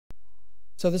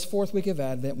So this fourth week of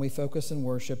Advent, we focus and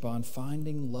worship on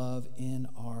finding love in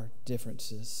our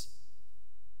differences.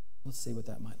 Let's see what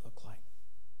that might look like.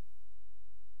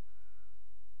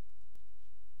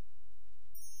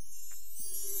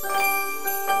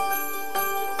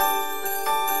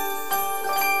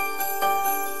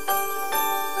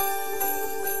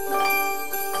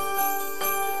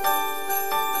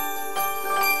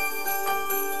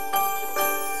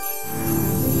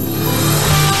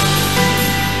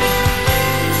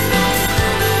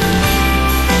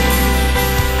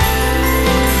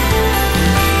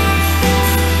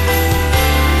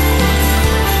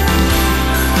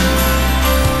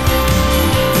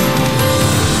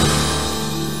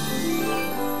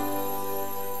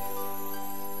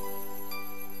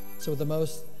 So the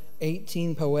most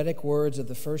 18 poetic words of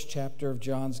the first chapter of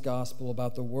John's Gospel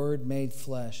about the Word made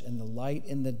flesh and the light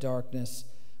in the darkness,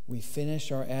 we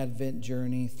finish our Advent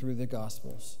journey through the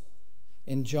Gospels.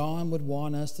 And John would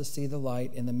want us to see the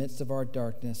light in the midst of our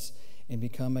darkness and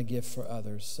become a gift for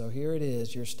others. So here it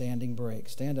is, your standing break.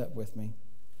 Stand up with me.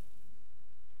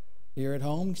 Here at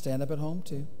home, stand up at home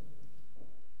too.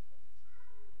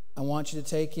 I want you to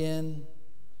take in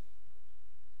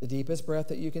the deepest breath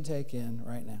that you can take in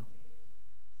right now.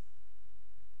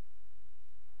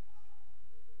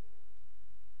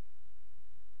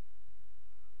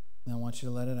 And I want you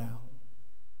to let it out.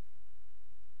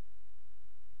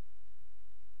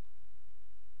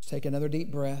 Just take another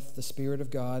deep breath, the Spirit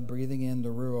of God breathing in the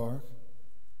Ruach.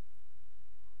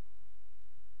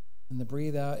 And to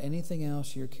breathe out anything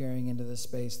else you're carrying into this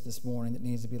space this morning that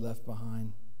needs to be left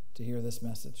behind to hear this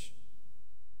message.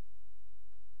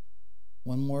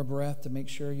 One more breath to make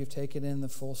sure you've taken in the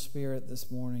full Spirit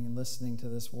this morning and listening to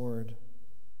this word.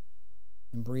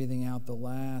 And breathing out the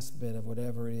last bit of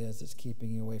whatever it is that's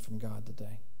keeping you away from God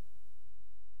today.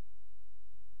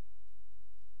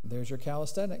 There's your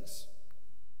calisthenics.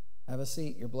 Have a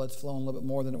seat. Your blood's flowing a little bit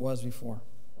more than it was before.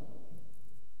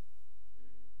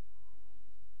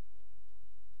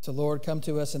 So, Lord, come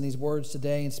to us in these words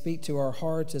today and speak to our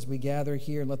hearts as we gather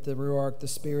here, and let the Ruach, the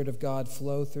Spirit of God,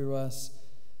 flow through us,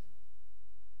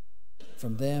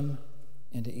 from them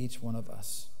into each one of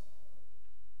us.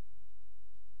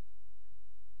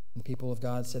 And the people of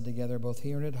God said together, both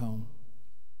here and at home,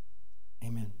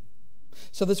 amen.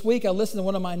 So this week I listened to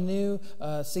one of my new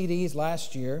CDs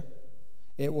last year.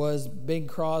 It was Bing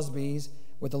Crosby's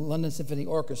with the London Symphony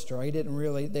Orchestra.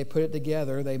 They put it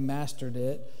together, they mastered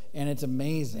it, and it's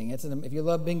amazing. If you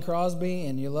love Bing Crosby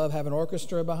and you love having an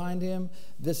orchestra behind him,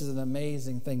 this is an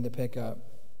amazing thing to pick up.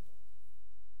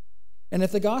 And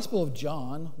if the Gospel of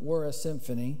John were a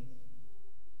symphony,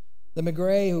 the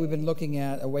Maigret, who we've been looking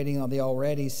at, awaiting on the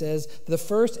already, says the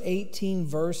first 18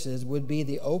 verses would be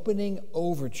the opening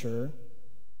overture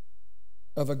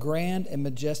of a grand and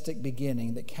majestic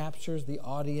beginning that captures the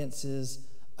audience's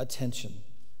attention.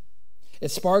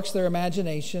 It sparks their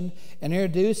imagination and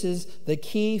introduces the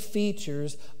key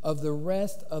features of the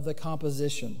rest of the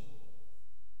composition.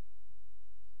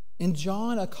 And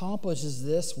John accomplishes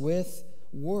this with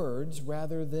words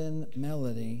rather than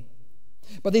melody.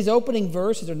 But these opening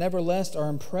verses nevertheless are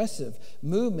impressive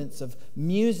movements of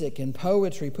music and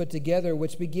poetry put together,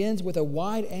 which begins with a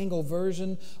wide-angle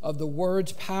version of the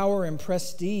words power and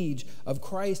prestige of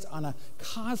Christ on a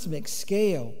cosmic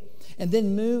scale, and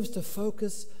then moves to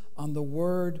focus on the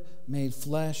Word made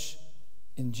flesh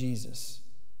in Jesus.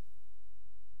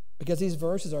 Because these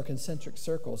verses are concentric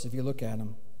circles if you look at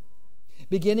them.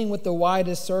 Beginning with the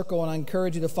widest circle, and I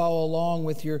encourage you to follow along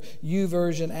with your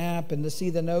YouVersion app and to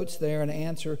see the notes there and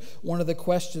answer one of the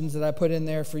questions that I put in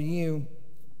there for you.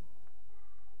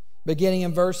 Beginning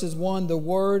in verses 1, the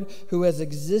Word who has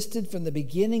existed from the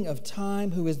beginning of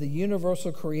time, who is the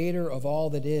universal creator of all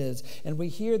that is. And we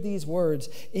hear these words,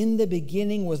 in the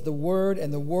beginning was the Word,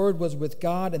 and the Word was with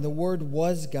God, and the Word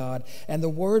was God. And the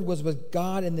Word was with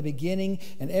God in the beginning,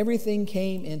 and everything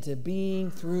came into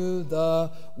being through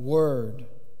the Word.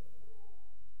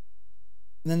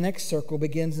 And the next circle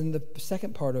begins in the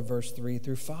second part of verse 3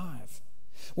 through 5,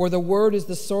 where the Word is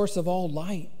the source of all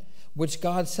light, which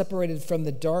God separated from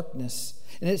the darkness.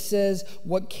 And it says,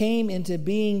 what came into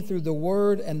being through the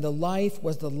Word and the life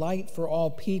was the light for all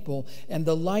people. And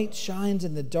the light shines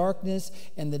in the darkness,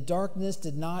 and the darkness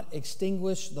did not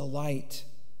extinguish the light.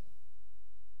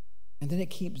 And then it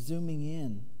keeps zooming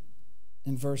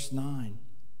in verse 9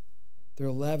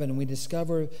 through 11. And we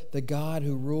discover the God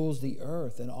who rules the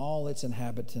earth and all its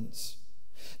inhabitants.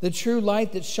 The true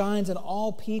light that shines in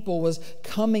all people was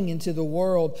coming into the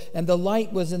world, and the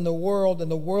light was in the world,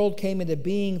 and the world came into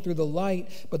being through the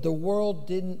light, but the world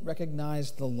didn't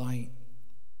recognize the light.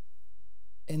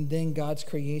 And then God's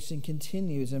creation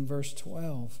continues in verse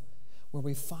 12, where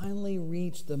we finally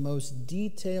reach the most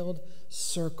detailed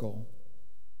circle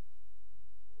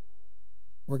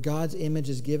where God's image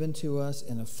is given to us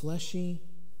in a fleshy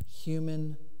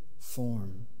human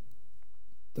form.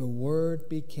 The Word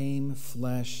became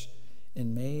flesh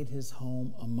and made his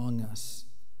home among us.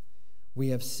 We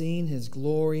have seen his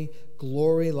glory,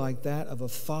 glory like that of a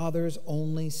Father's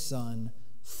only Son,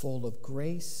 full of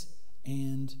grace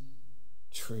and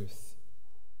truth.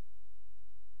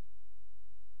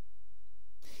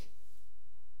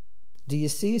 Do you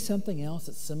see something else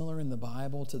that's similar in the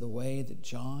Bible to the way that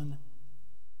John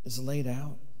is laid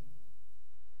out?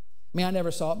 I mean, I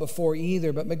never saw it before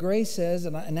either, but McGray says,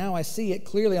 and now I see it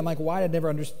clearly. I'm like, why did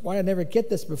I never get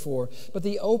this before? But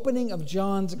the opening of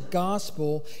John's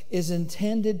gospel is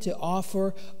intended to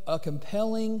offer a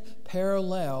compelling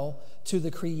parallel to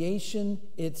the creation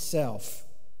itself.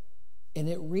 And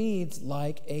it reads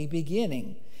like a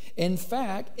beginning. In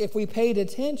fact, if we paid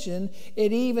attention,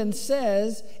 it even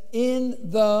says, in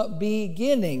the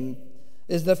beginning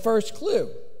is the first clue.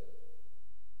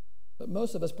 But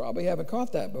most of us probably haven't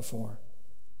caught that before.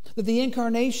 That the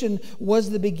incarnation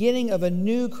was the beginning of a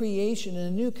new creation and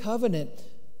a new covenant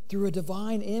through a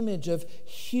divine image of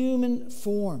human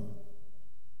form.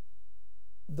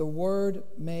 The Word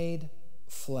made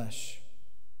flesh.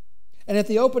 And if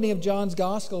the opening of John's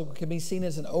Gospel can be seen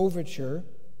as an overture,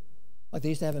 like they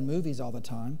used to have in movies all the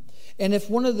time, and if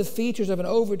one of the features of an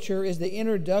overture is the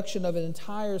introduction of an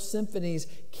entire symphony's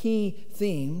key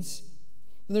themes,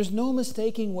 then there's no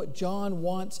mistaking what John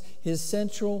wants his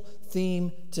central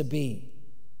theme to be,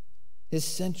 his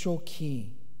central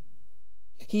key.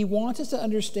 He wants us to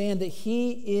understand that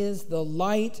he is the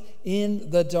light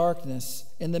in the darkness,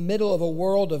 in the middle of a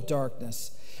world of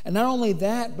darkness. And not only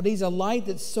that, but he's a light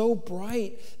that's so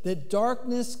bright that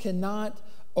darkness cannot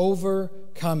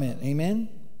overcome it. Amen?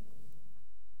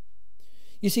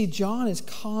 You see, John is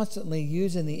constantly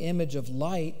using the image of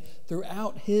light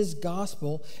throughout his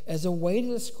gospel as a way to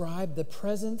describe the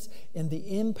presence and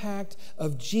the impact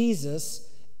of Jesus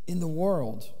in the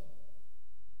world.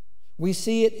 We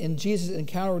see it in Jesus'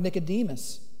 encounter with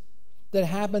Nicodemus that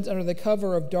happens under the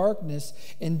cover of darkness,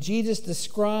 and Jesus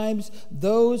describes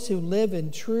those who live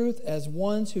in truth as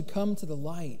ones who come to the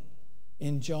light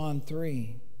in John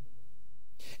 3.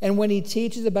 And when he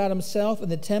teaches about himself in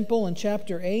the temple in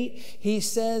chapter 8, he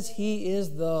says he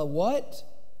is the what?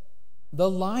 The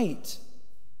light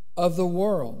of the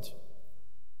world.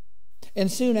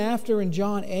 And soon after in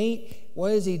John 8, what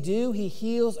does he do? He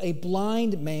heals a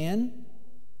blind man,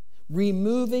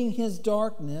 removing his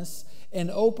darkness and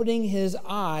opening his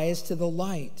eyes to the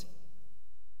light.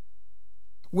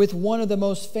 With one of the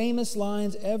most famous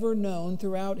lines ever known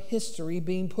throughout history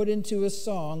being put into a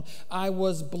song, I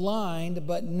was blind,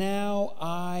 but now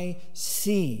I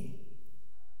see.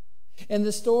 And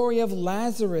the story of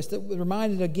Lazarus that was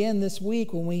reminded again this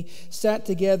week when we sat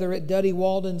together at Duddy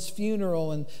Walden's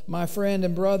funeral, and my friend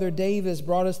and brother Davis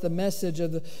brought us the message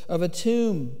of a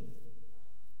tomb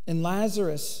and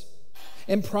Lazarus.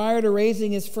 And prior to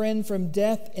raising his friend from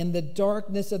death in the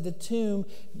darkness of the tomb,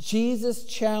 Jesus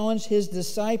challenged his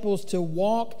disciples to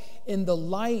walk in the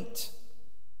light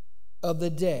of the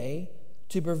day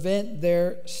to prevent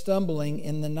their stumbling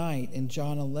in the night in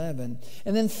John 11.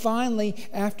 And then finally,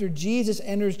 after Jesus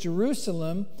enters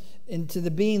Jerusalem into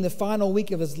being the final week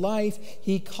of his life,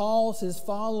 he calls his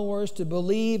followers to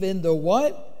believe in the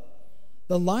what?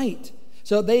 The light.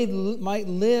 So they might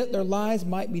live, their lives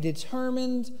might be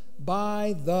determined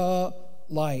by the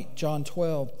light. John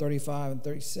 12, 35 and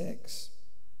 36.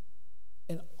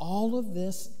 And all of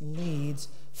this leads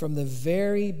from the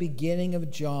very beginning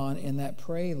of John in that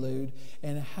prelude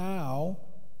and how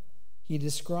he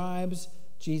describes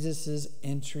Jesus'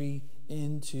 entry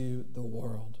into the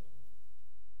world.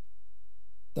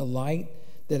 The light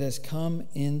that has come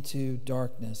into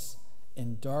darkness,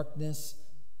 and darkness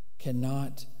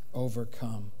cannot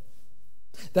overcome.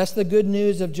 That's the good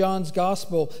news of John's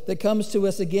gospel that comes to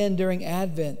us again during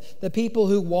Advent. The people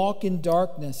who walk in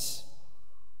darkness,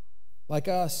 like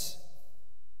us,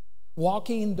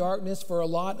 walking in darkness for a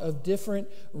lot of different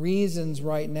reasons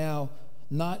right now,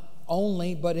 not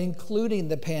only, but including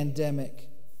the pandemic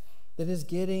that is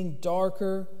getting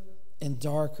darker and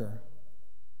darker.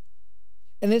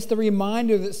 And it's the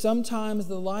reminder that sometimes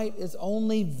the light is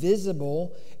only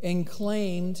visible and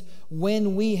claimed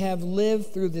when we have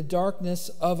lived through the darkness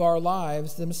of our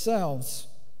lives themselves.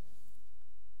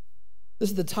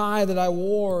 This is the tie that I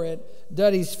wore at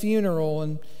Duddy's funeral,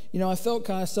 and I felt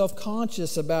kind of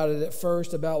self-conscious about it at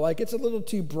first, about like it's a little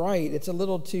too bright, it's a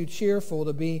little too cheerful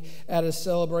to be at a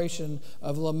celebration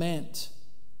of lament.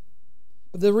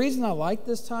 But the reason I like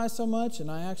this tie so much,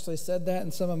 and I actually said that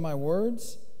in some of my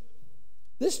words,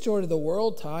 this Joy to the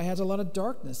World tie has a lot of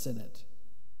darkness in it.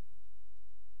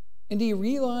 And do you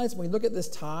realize when you look at this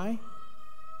tie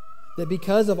that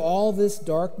because of all this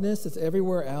darkness that's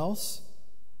everywhere else,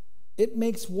 it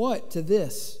makes what to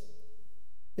this?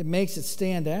 It makes it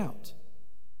stand out.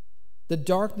 The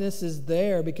darkness is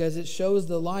there because it shows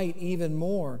the light even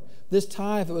more. This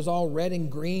tie, if it was all red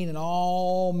and green and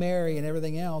all merry and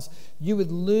everything else, you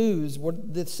would lose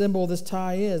what the symbol of this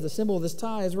tie is. The symbol of this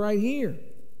tie is right here.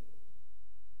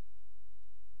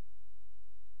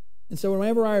 And so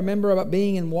whenever I remember about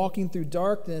being and walking through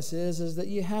darkness is that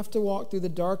you have to walk through the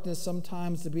darkness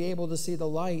sometimes to be able to see the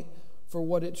light for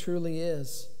what it truly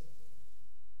is.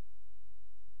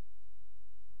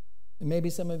 And maybe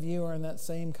some of you are in that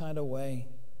same kind of way.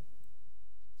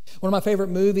 One of my favorite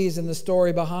movies, and the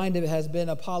story behind it has been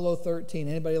Apollo 13.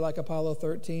 Anybody like Apollo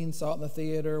 13? Saw it in the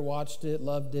theater, watched it,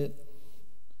 loved it.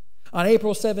 On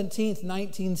April 17th,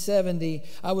 1970,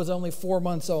 I was only 4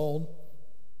 months old.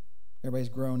 Everybody's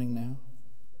groaning now.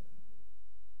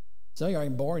 Some of you aren't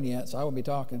even born yet, so I won't be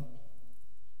talking.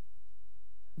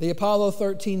 The Apollo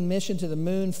 13 mission to the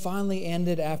moon finally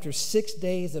ended after 6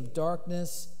 days of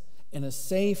darkness and a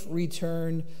safe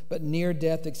return but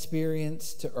near-death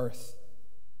experience to Earth.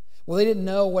 Well, they didn't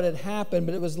know what had happened,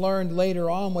 but it was learned later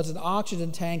on was an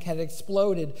oxygen tank had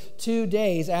exploded 2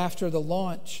 days after the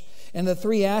launch. And the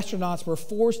 3 astronauts were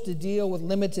forced to deal with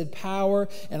limited power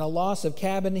and a loss of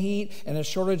cabin heat and a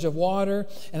shortage of water.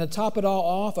 And to top it all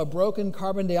off, a broken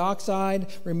carbon dioxide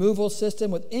removal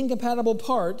system with incompatible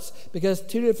parts because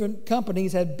 2 different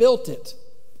companies had built it.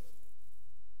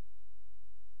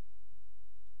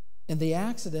 And the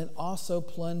accident also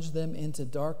plunged them into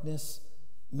darkness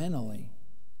mentally,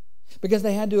 because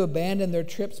they had to abandon their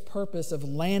trip's purpose of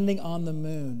landing on the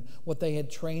moon, what they had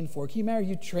trained for. Can you imagine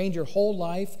you trained your whole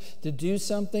life to do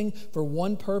something for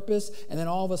one purpose, and then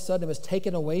all of a sudden it was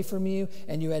taken away from you,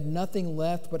 and you had nothing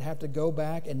left but have to go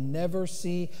back and never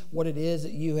see what it is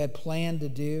that you had planned to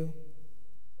do?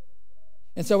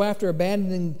 And so after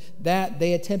abandoning that,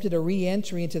 they attempted a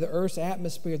re-entry into the Earth's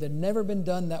atmosphere that had never been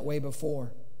done that way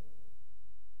before,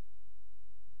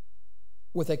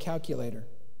 with a calculator.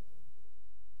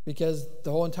 Because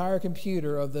the whole entire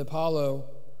computer of the Apollo,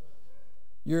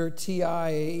 your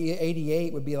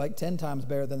TI-88 would be like 10 times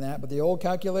better than that. But the old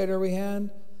calculator we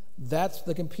had, that's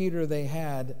the computer they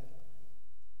had.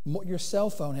 Your cell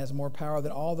phone has more power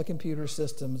than all the computer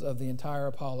systems of the entire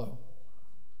Apollo.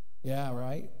 Yeah,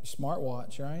 right?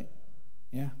 Smartwatch, right?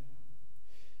 Yeah.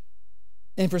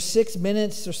 And for 6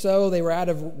 minutes or so, they were out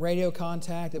of radio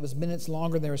contact. It was minutes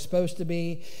longer than they were supposed to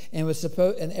be. And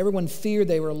everyone feared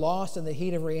they were lost in the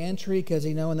heat of re-entry because,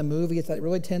 in the movie, it's that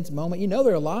really tense moment.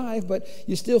 They're alive, but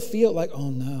you still feel like, oh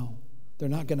no, they're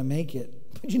not going to make it.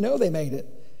 But they made it.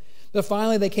 But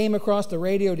finally, they came across the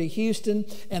radio to Houston,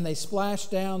 and they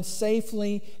splashed down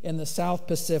safely in the South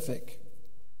Pacific.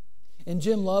 And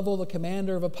Jim Lovell, the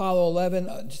commander of Apollo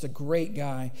 11, just a great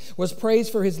guy, was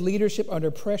praised for his leadership under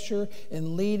pressure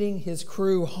in leading his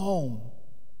crew home.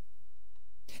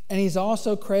 And he's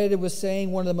also credited with saying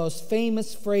one of the most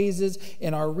famous phrases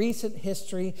in our recent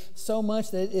history, so much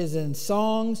that it is in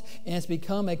songs and it's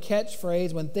become a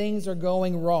catchphrase when things are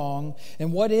going wrong.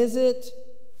 And what is it?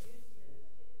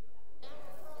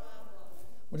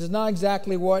 Which is not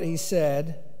exactly what he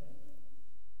said.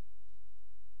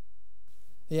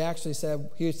 He actually said,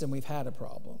 Houston, we've had a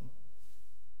problem.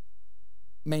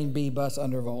 Main B bus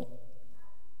undervolt.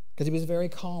 Because he was very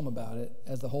calm about it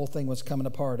as the whole thing was coming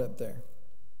apart up there.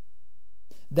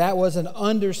 That was an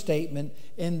understatement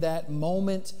in that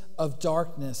moment of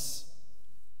darkness.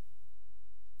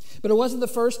 But it wasn't the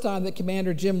first time that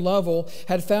Commander Jim Lovell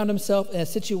had found himself in a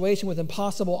situation with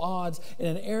impossible odds in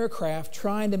an aircraft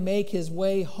trying to make his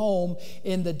way home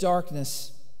in the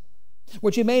darkness.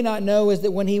 What you may not know is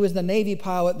that when he was the Navy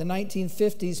pilot in the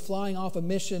 1950s, flying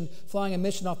a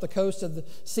mission off the coast of the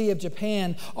Sea of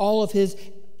Japan, all of his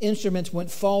instruments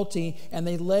went faulty and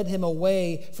they led him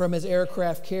away from his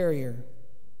aircraft carrier,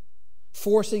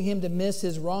 forcing him to miss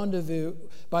his rendezvous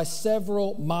by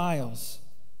several miles.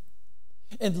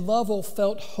 And Lovell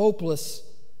felt hopeless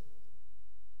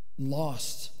and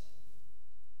lost.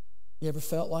 You ever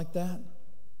felt like that?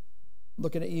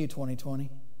 Looking at you, 2020.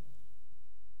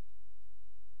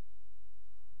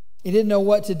 He didn't know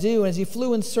what to do, and as he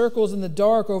flew in circles in the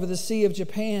dark over the Sea of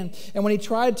Japan, and when he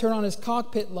tried to turn on his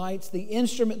cockpit lights, the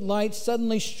instrument lights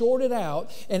suddenly shorted out,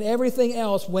 and everything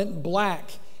else went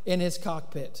black in his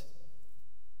cockpit.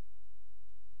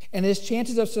 And his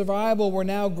chances of survival were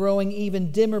now growing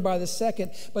even dimmer by the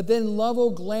second. But then Lovell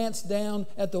glanced down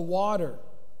at the water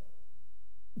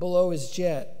below his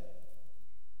jet.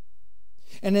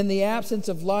 And in the absence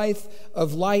of light,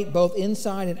 both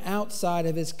inside and outside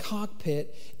of his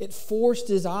cockpit, it forced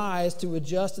his eyes to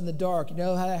adjust in the dark. You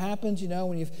know how that happens? You know,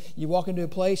 when you walk into a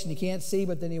place and you can't see,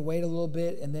 but then you wait a little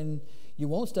bit, and then you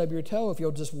won't stub your toe if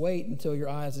you'll just wait until your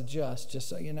eyes adjust, just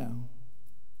so you know.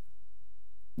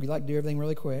 We like to do everything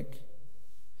really quick.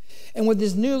 And with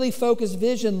his newly focused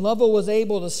vision, Lovell was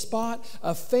able to spot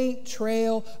a faint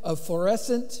trail of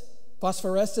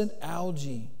phosphorescent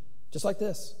algae, just like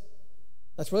this.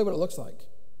 That's really what it looks like,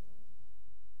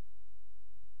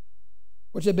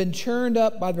 which had been churned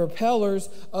up by the propellers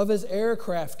of his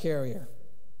aircraft carrier.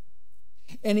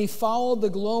 And he followed the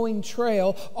glowing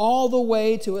trail all the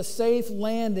way to a safe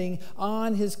landing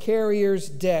on his carrier's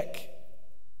deck.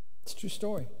 It's a true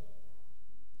story.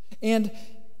 And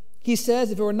he says,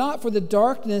 if it were not for the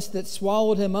darkness that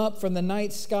swallowed him up from the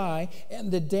night sky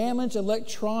and the damaged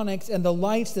electronics and the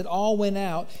lights that all went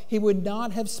out, he would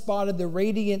not have spotted the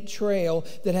radiant trail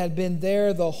that had been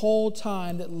there the whole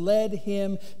time that led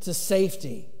him to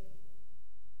safety.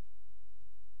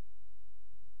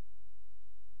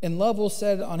 And Lovell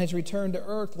said on his return to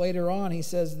earth later on, he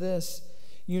says this,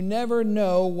 "You never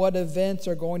know what events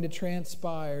are going to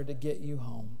transpire to get you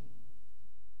home."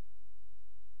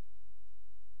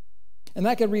 And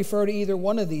that could refer to either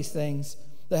one of these things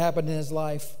that happened in his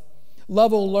life.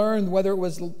 Lovell learned, whether it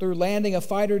was through landing a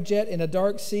fighter jet in a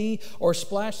dark sea or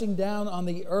splashing down on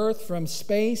the earth from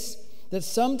space, that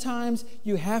sometimes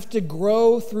you have to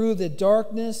grow through the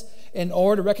darkness in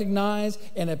order to recognize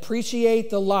and appreciate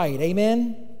the light.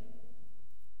 Amen?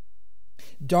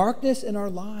 Darkness in our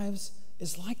lives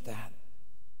is like that.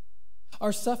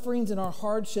 Our sufferings and our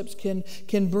hardships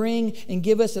can bring and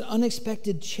give us an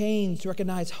unexpected change to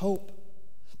recognize hope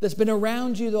that's been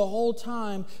around you the whole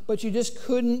time, but you just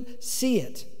couldn't see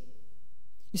it.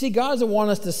 You see, God doesn't want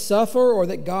us to suffer or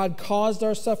that God caused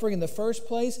our suffering in the first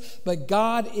place, but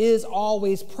God is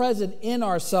always present in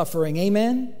our suffering.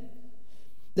 Amen?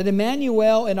 That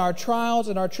Emmanuel in our trials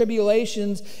and our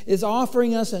tribulations is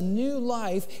offering us a new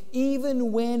life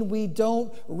even when we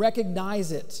don't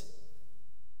recognize it.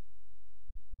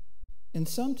 And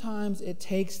sometimes it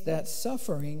takes that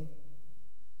suffering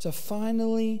to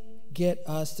finally get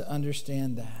us to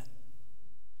understand that.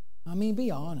 I mean, be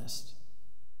honest.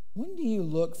 When do you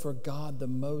look for God the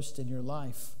most in your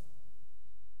life?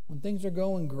 When things are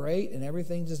going great and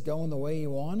everything's just going the way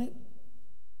you want it?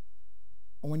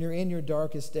 Or when you're in your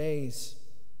darkest days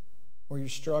or your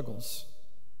struggles?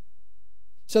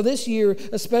 So this year,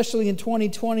 especially in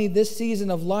 2020, this season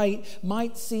of light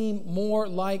might seem more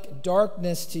like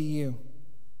darkness to you.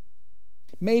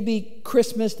 Maybe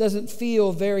Christmas doesn't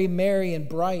feel very merry and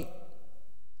bright.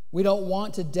 We don't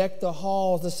want to deck the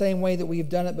halls the same way that we've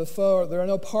done it before. There are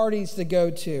no parties to go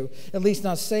to, at least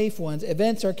not safe ones.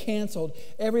 Events are canceled.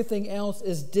 Everything else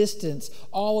is distance.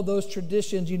 All of those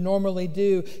traditions you normally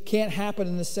do can't happen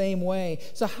in the same way.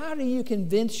 So how do you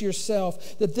convince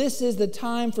yourself that this is the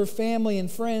time for family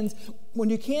and friends when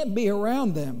you can't be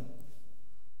around them?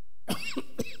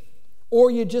 Or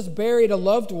you just buried a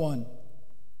loved one?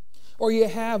 Or you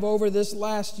have over this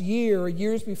last year or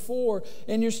years before,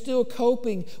 and you're still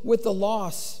coping with the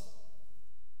loss?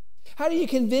 How do you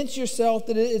convince yourself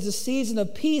that it is a season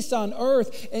of peace on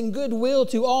earth and goodwill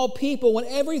to all people when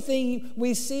everything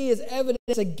we see is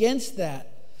evidence against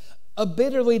that? A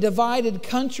bitterly divided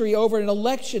country over an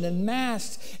election and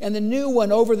masks, and the new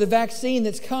one over the vaccine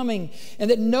that's coming,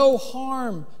 and that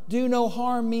do no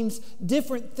harm means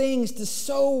different things to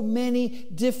so many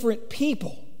different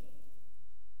people.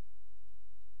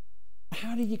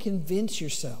 How do you convince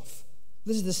yourself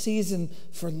this is the season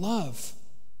for love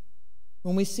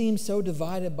when we seem so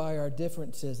divided by our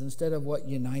differences instead of what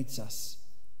unites us?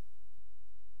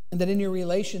 And that in your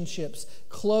relationships,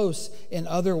 close and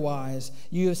otherwise,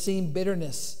 you have seen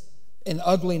bitterness and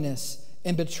ugliness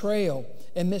and betrayal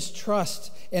and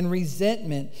mistrust and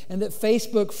resentment, and that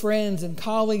Facebook friends and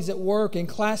colleagues at work and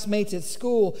classmates at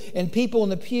school and people in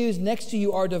the pews next to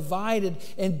you are divided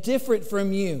and different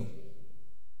from you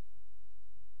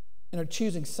and are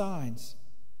choosing sides.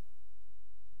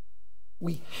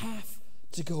 We have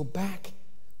to go back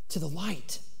to the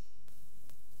light.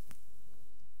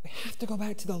 We have to go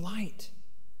back to the light.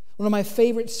 One of my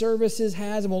favorite services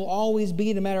has and will always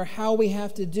be, no matter how we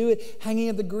have to do it, hanging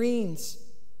of the greens.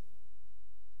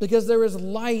 Because there is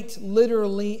light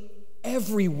literally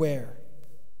everywhere.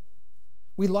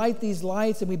 We light these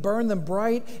lights and we burn them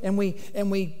bright and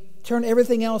we turn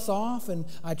everything else off, and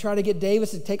I try to get Davis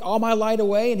to take all my light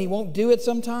away, and he won't do it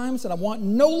sometimes, and I want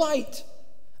no light.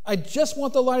 I just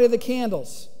want the light of the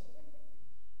candles.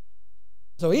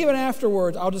 So even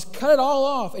afterwards, I'll just cut it all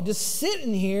off and just sit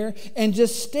in here and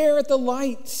just stare at the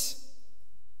lights.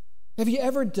 Have you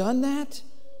ever done that?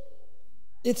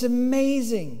 It's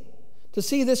amazing to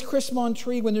see this Chrismon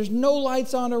tree when there's no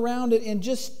lights on around it, and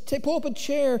just pull up a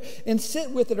chair and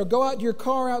sit with it, or go out to your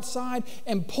car outside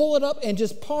and pull it up and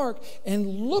just park and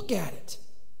look at it.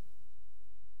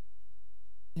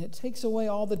 And it takes away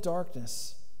all the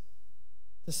darkness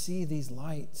to see these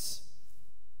lights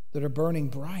that are burning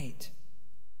bright.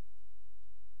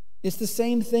 It's the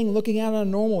same thing looking out on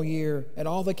a normal year at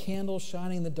all the candles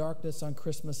shining in the darkness on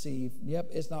Christmas Eve. Yep,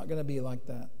 it's not going to be like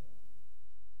that.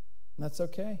 And that's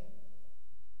okay.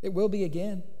 It will be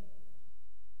again.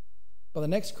 By the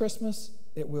next Christmas,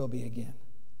 it will be again.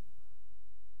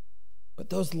 But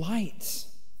those lights,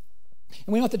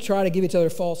 and we don't have to try to give each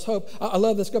other false hope. I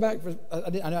love this. Go back.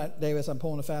 I know, Davis, I'm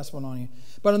pulling a fast one on you.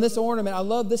 But on this ornament, I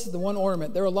love this is the one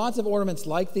ornament. There were lots of ornaments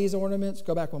like these ornaments.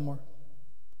 Go back one more.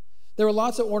 There were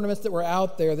lots of ornaments that were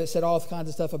out there that said all kinds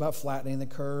of stuff about flattening the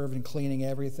curve and cleaning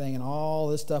everything and all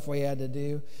this stuff we had to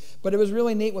do. But it was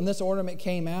really neat when this ornament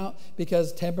came out,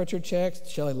 because temperature checks,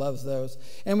 Shelley loves those.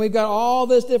 And we've got all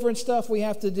this different stuff we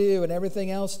have to do and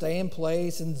everything else stay in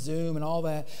place and zoom and all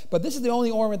that. But this is the only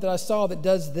ornament that I saw that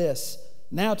does this.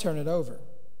 Now turn it over.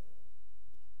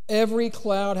 Every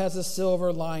cloud has a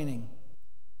silver lining.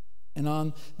 And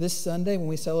on this Sunday, when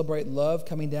we celebrate love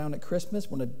coming down at Christmas,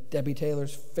 one of Debbie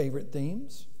Taylor's favorite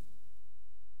themes,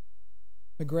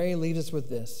 McGray leaves us with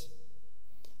this.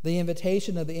 The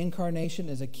invitation of the incarnation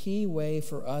is a key way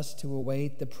for us to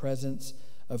await the presence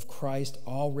of Christ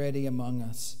already among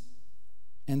us,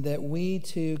 and that we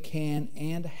too can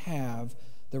and have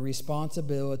the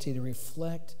responsibility to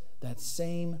reflect that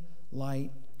same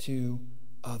light to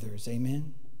others.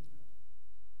 Amen?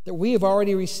 That we have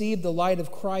already received the light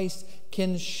of Christ,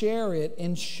 can share it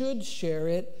and should share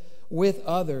it with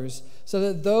others, so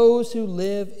that those who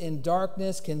live in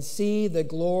darkness can see the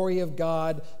glory of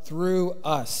God through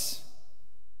us.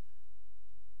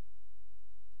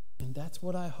 And that's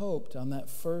what I hoped on that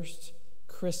first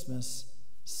Christmas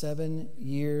 7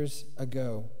 years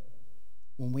ago,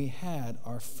 when we had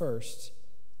our first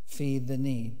Feed the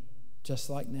Need, just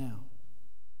like now.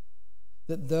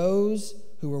 That those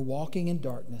who were walking in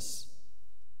darkness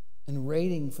and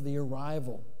waiting for the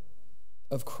arrival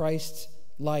of Christ's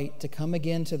light to come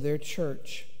again to their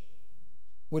church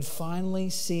would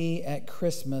finally see at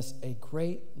Christmas a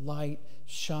great light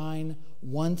shine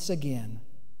once again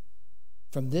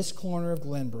from this corner of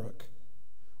Glenbrook,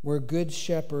 where Good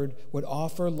Shepherd would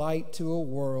offer light to a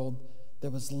world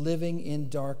that was living in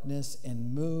darkness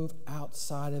and move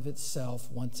outside of itself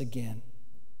once again.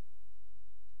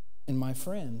 And my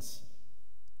friends,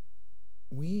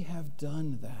 we have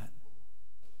done that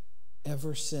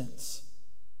ever since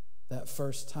that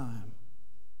first time.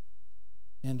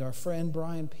 And our friend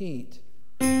Brian Pete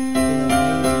did an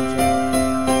amazing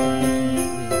job of making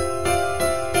it real.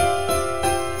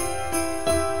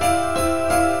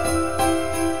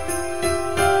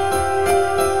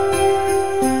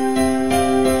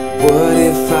 What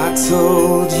if I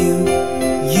told you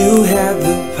you had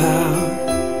the power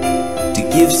to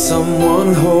give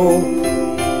someone hope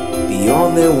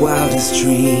beyond their wildest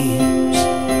dreams?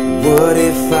 What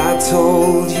if I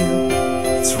told you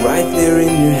it's right there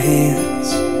in your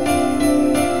hands,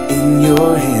 in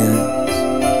your hands?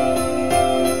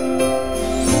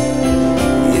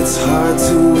 It's hard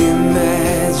to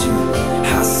imagine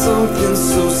how something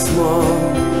so small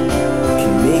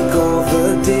can make all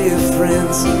the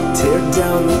difference, tear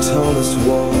down the tallest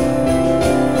wall.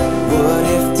 What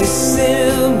if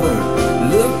December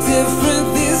looked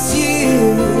different this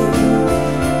year?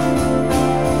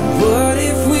 What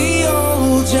if we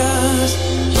all just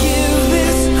give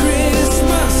this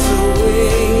Christmas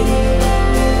away?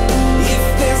 If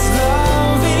there's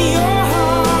love in your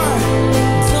heart,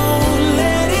 don't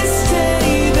let it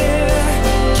stay there.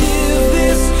 Give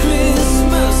this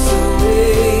Christmas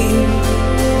away,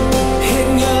 and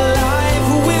your life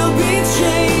will be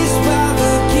changed by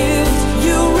the gift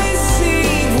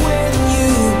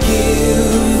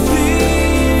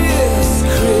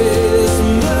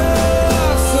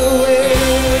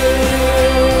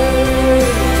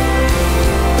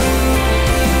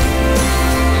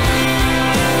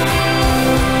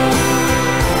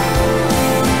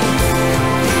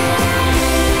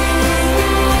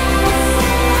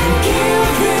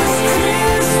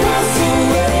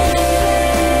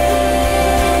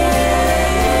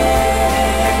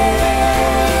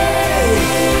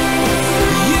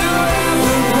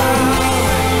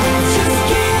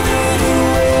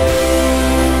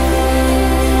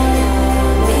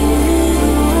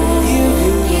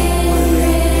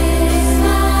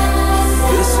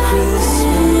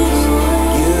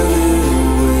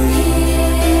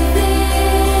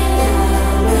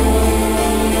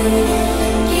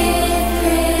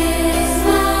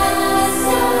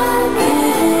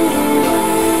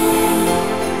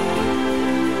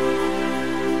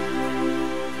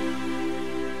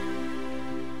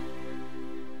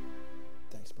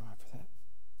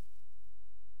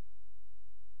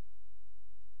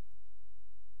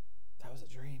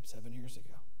dream 7 years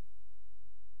ago.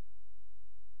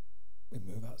 We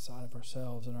move outside of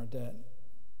ourselves and our debt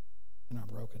and our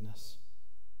brokenness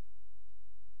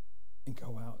and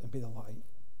go out and be the light.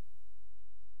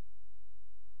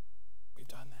 We've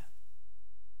done that.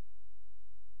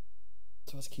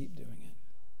 So let's keep doing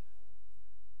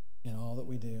it in all that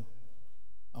we do,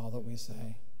 all that we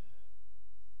say,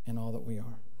 and all that we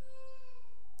are.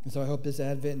 And so I hope this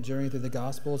Advent journey through the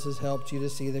Gospels has helped you to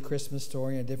see the Christmas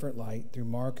story in a different light, through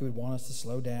Mark, who would want us to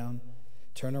slow down,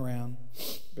 turn around,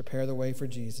 prepare the way for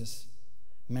Jesus.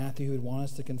 Matthew, who would want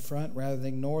us to confront rather than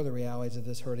ignore the realities of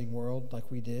this hurting world like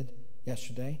we did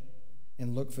yesterday,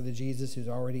 and look for the Jesus who's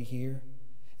already here.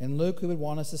 And Luke, who would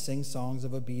want us to sing songs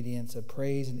of obedience, of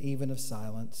praise, and even of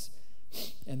silence.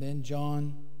 And then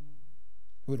John,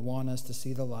 who would want us to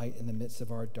see the light in the midst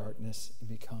of our darkness and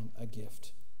become a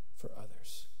gift for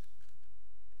others.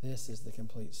 This is the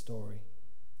complete story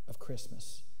of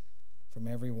Christmas from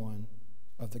every one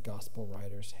of the gospel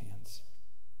writers' hands.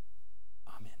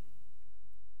 Amen.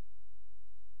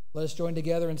 Let us join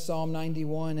together in Psalm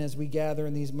 91 as we gather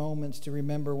in these moments to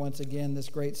remember once again this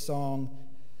great song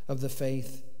of the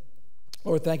faith.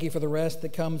 Lord, thank you for the rest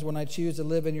that comes when I choose to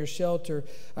live in your shelter.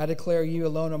 I declare you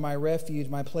alone are my refuge,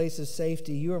 my place of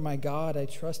safety. You are my God. I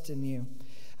trust in you.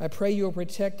 I pray you will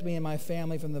protect me and my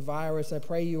family from the virus. I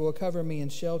pray you will cover me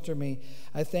and shelter me.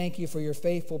 I thank you for your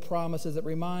faithful promises that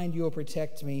remind you will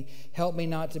protect me. Help me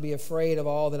not to be afraid of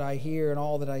all that I hear and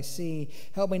all that I see.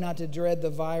 Help me not to dread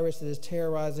the virus that is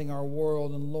terrorizing our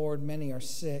world. And Lord, many are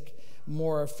sick,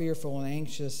 more are fearful and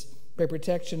anxious. Pray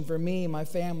protection for me, my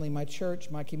family, my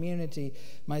church, my community,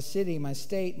 my city, my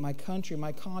state, my country,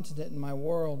 my continent, and my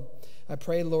world. I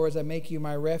pray, Lord, as I make you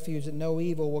my refuge, that no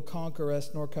evil will conquer us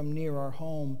nor come near our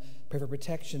home. Pray for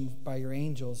protection by your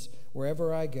angels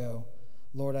wherever I go.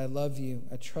 Lord, I love you.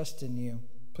 I trust in you.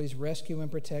 Please rescue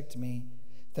and protect me.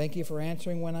 Thank you for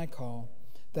answering when I call.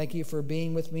 Thank you for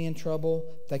being with me in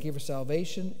trouble. Thank you for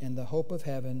salvation and the hope of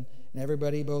heaven. And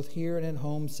everybody, both here and at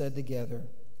home, said together,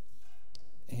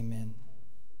 Amen.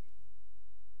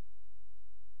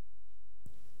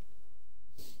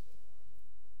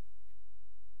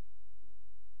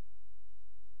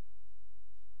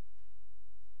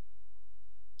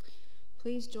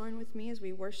 Please join with me as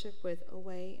we worship with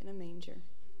Away in a Manger.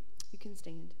 You can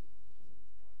stand.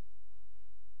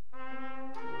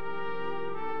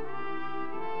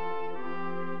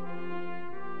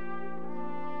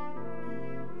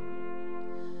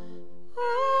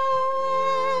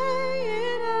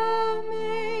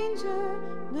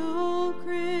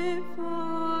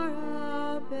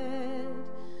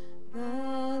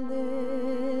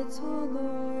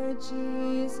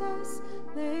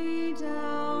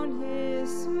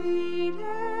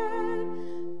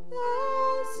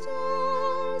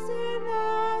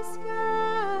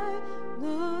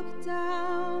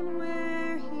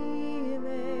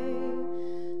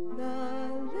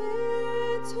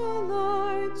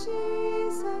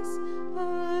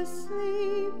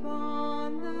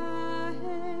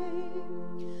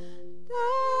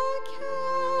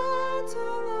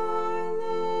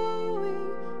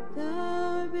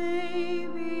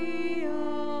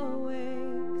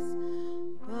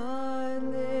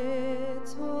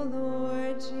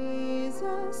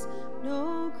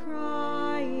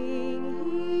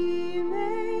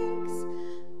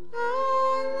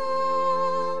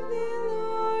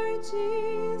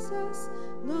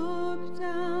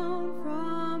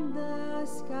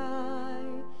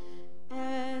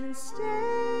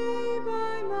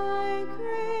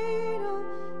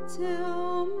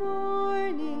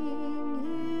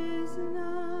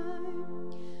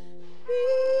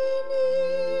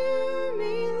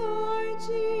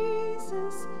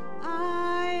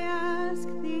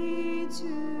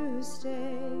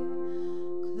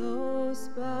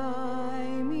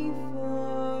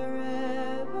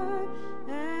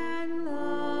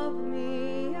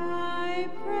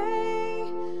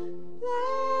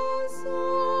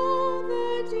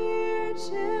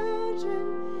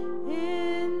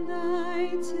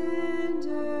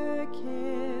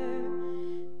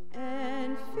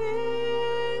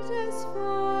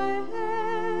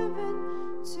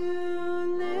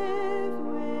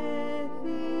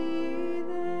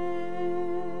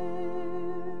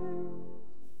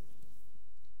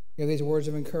 Hear these words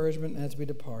of encouragement as we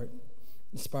depart,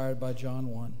 inspired by John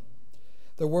 1.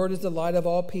 The word is the light of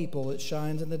all people. It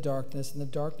shines in the darkness, and the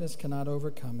darkness cannot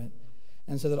overcome it.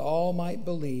 And so that all might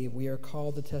believe, we are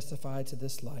called to testify to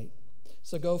this light.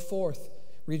 So go forth,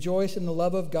 rejoice in the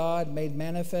love of God made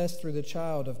manifest through the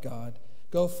child of God.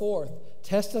 Go forth,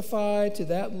 testify to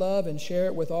that love and share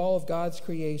it with all of God's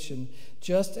creation,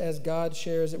 just as God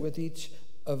shares it with each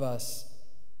of us.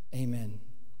 Amen.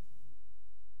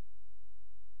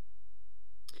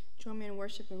 Join me in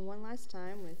worshiping one last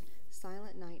time with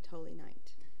Silent Night, Holy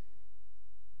Night.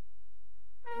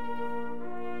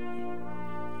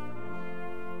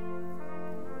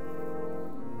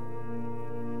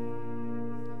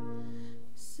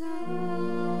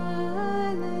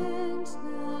 Silent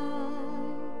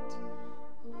night,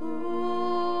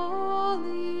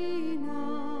 holy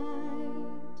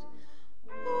night,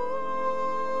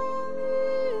 all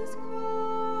is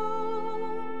calm,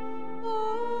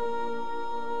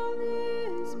 all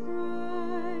is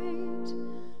bright,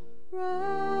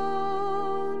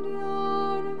 round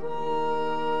yon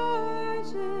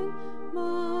virgin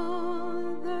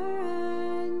mother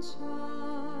and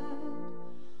child.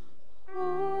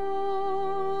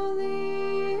 Holy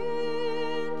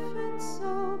infant,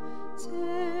 so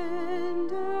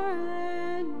tender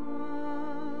and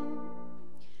mild,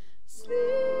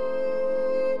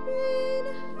 sleep in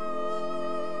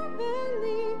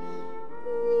heavenly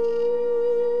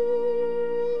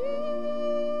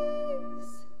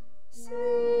peace.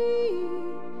 Sleep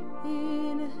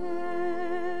in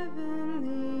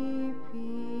heavenly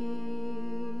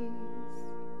peace.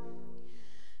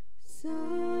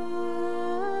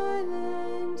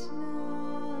 Silent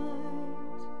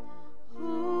night,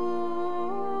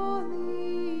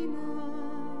 holy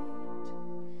night,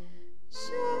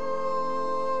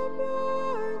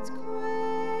 shepherds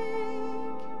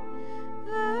quake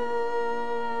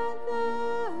at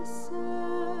the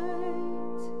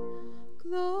sight,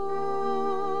 glory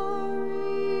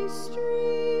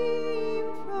stream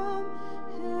from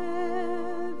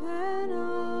heaven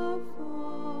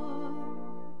afar.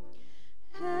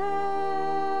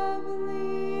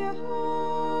 Heavenly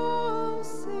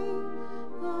hosts sing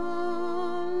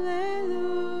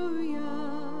Alleluia.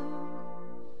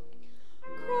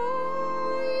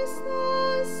 Christ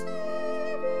the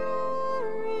Savior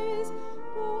is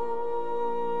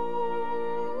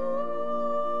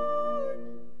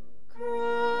born.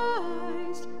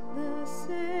 Christ the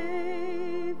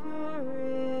Savior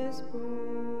is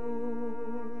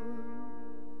born.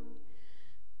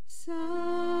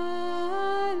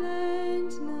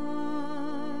 Silent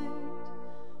night,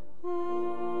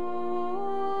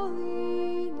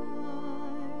 holy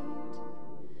night,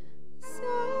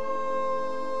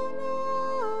 Son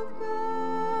of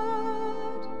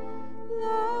God,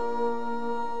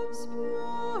 love's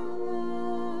pure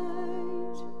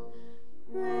light,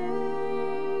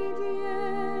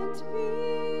 radiant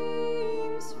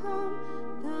beams from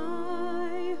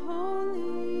thy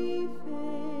holy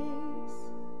face.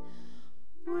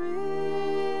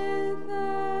 With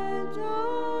the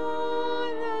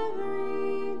dawn of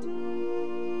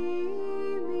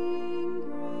redeeming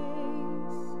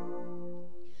grace,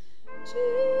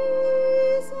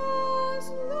 Jesus,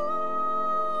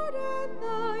 Lord, at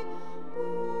thy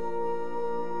birth.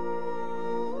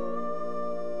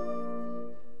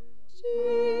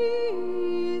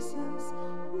 Jesus,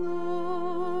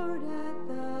 Lord, at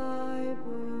thy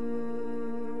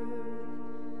birth.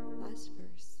 Last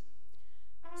verse.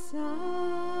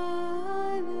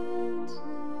 Silent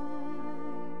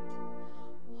night,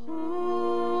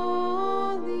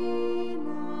 holy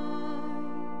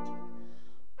night,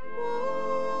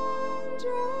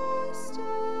 wondrous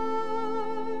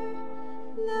star,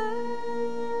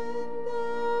 lend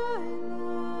thy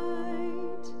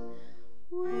light,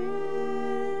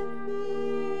 with the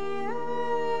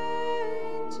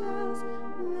angels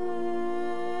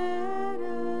let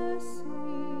us sing.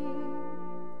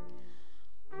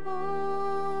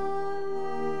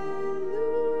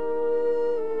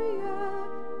 Alleluia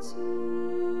to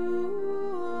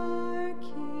our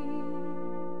King.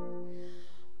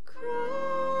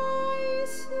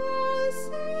 Christ the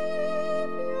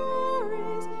Savior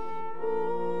is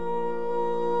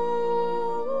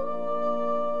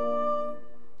born.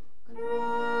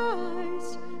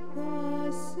 Christ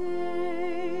the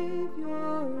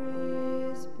Savior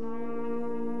is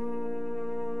born.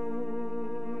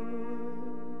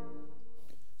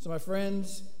 So, my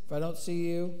friends, if I don't see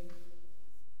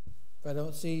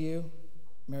you,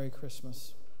 Merry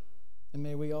Christmas. And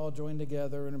may we all join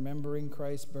together in remembering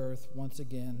Christ's birth once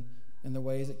again in the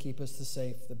ways that keep us the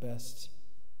safe, the best.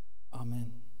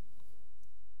 Amen.